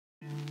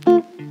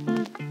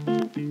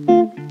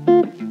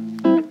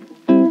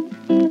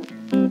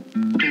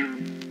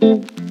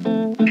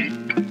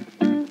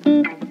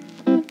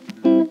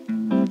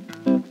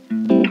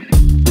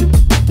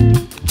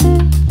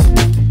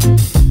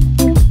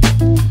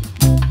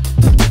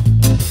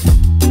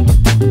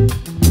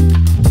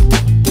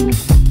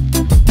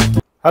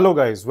Hello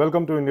guys,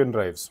 welcome to Indian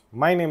Drives.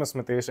 My name is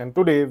Mitesh and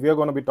today we are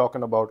going to be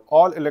talking about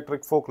all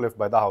electric forklift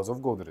by the house of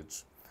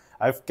Godrej.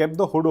 I've kept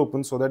the hood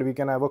open so that we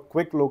can have a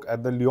quick look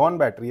at the Lithium-Ion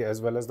battery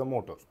as well as the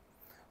motor.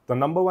 The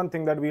number one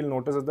thing that we'll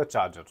notice is the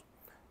charger.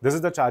 This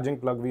is the charging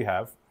plug we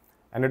have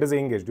and it is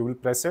engaged. You will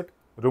press it,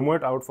 remove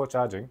it out for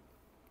charging.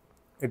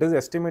 It is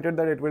estimated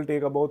that it will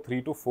take about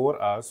 3 to 4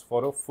 hours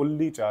for a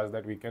fully charge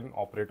that we can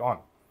operate on.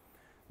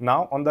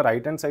 Now on the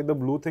right hand side, the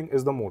blue thing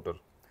is the motor.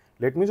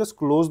 Let me just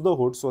close the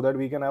hood so that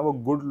we can have a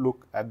good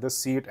look at the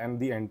seat and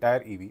the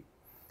entire EV.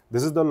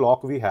 This is the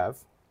lock we have.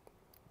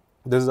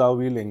 This is how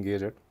we'll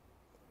engage it.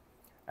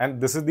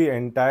 And this is the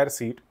entire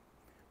seat.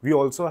 We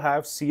also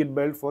have seat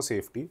belt for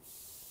safety.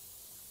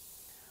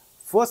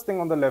 First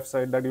thing on the left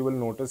side that you will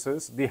notice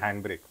is the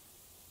handbrake.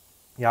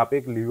 यहाँ पे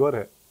एक lever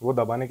है, वो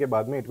दबाने के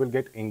बाद में it will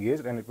get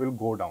engaged and it will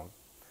go down.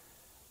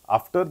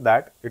 After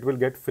that, it will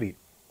get free.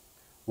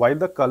 While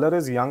the color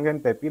is young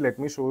and peppy, let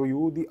me show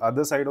you the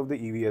other side of the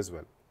EV as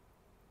well.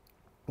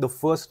 The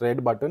first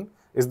red button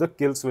is the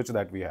kill switch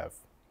that we have.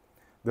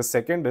 The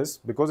second is,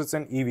 because it's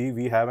an EV,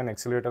 we have an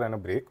accelerator and a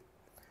brake.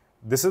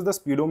 This is the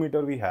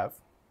speedometer we have.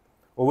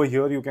 Over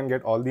here you can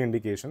get all the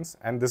indications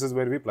and this is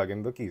where we plug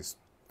in the keys.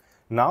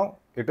 Now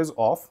it is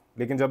off,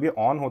 लेकिन जब ये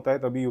on होता है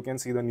तभी you can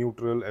see the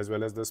neutral as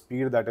well as the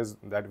speed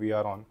that we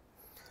are on.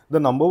 The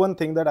number one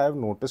thing that I have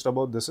noticed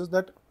about this is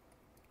that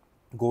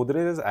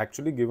Godrej has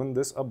actually given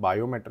this a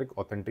biometric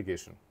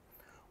authentication.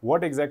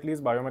 What exactly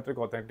is biometric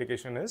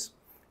authentication is?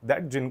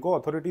 That जिनको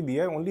authority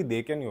दिया है, only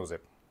they can use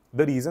it.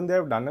 The reason they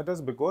have done it is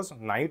because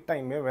night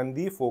time में when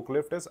the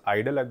forklift is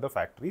idle at the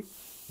factory,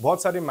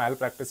 बहुत सारे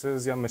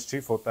malpractices या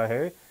mischief होता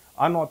है,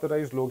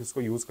 unauthorized लोग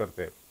इसको use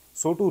करते हैं.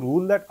 So to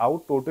rule that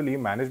out totally,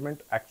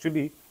 management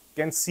actually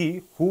can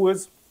see who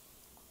is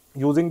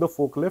using the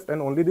forklift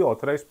and only the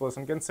authorized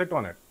person can sit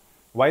on it.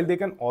 While they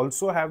can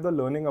also have the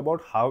learning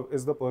about how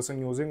is the person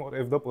using or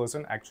if the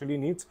person actually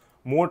needs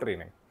more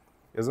training.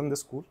 Isn't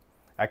this cool?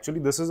 Actually,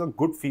 this is a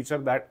good feature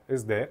that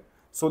is there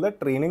so that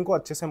training को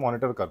अच्छे से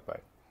monitor कर पाए.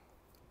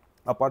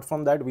 Apart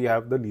from that, we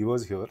have the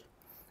levers here.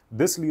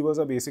 These levers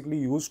are basically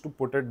used to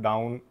put it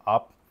down,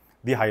 up,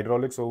 the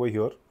hydraulics over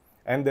here,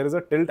 and there is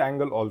a tilt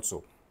angle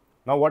also.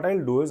 Now what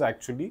I'll do is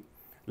actually,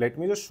 let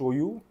me just show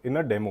you in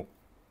a demo.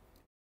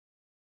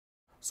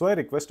 So I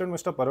requested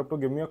Mr. Parab to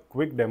give me a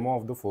quick demo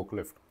of the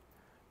forklift.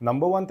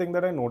 Number one thing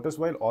that I noticed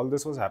while all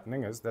this was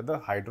happening is that the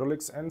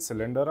hydraulics and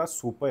cylinder are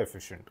super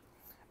efficient.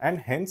 And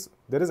hence,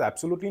 there is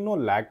absolutely no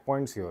lag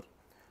points here.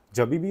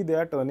 Jabhi bhi they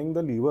are turning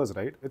the levers,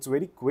 right? It's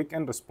very quick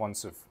and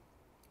responsive.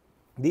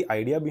 The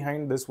idea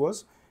behind this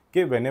was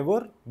that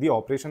whenever the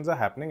operations are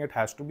happening, it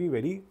has to be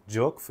very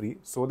jerk free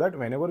so that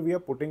whenever we are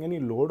putting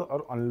any load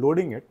or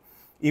unloading it,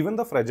 even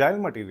the fragile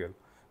material,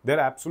 there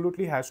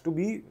absolutely has to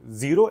be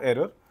zero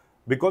error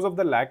because of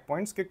the lag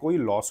points ke koi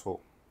loss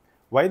ho.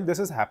 While this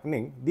is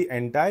happening, the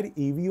entire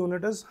EV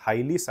unit is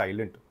highly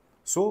silent.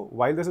 So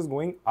while this is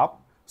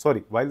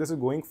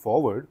going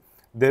forward,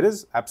 there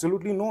is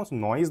absolutely no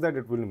noise that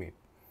it will make.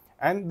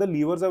 And the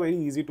levers are very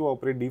easy to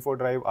operate, D for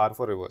drive, R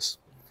for reverse.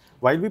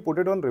 While we put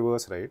it on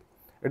reverse, right,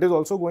 it is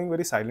also going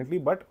very silently,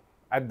 but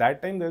at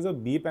that time there is a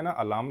beep and an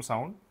alarm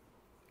sound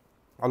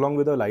along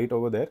with a light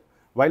over there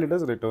while it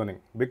is returning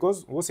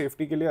because वो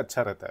safety के लिए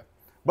अच्छा रहता है.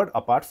 But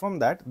apart from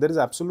that, there is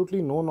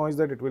absolutely no noise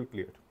that it will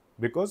create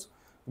because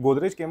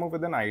Godrej came up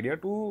with an idea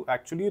to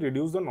actually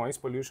reduce the noise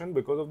pollution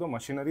because of the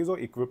machineries or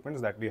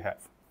equipments that we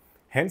have.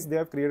 Hence, they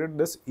have created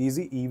this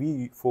easy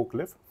EV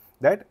forklift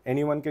that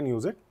anyone can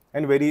use it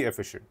and very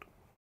efficient.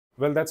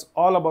 Well, that's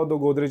all about the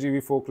Godrej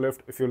EV forklift.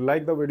 If you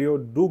like the video,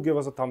 do give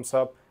us a thumbs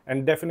up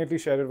and definitely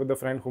share it with a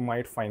friend who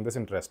might find this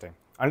interesting.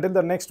 Until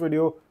the next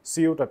video,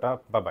 see you, tata,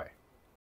 bye-bye.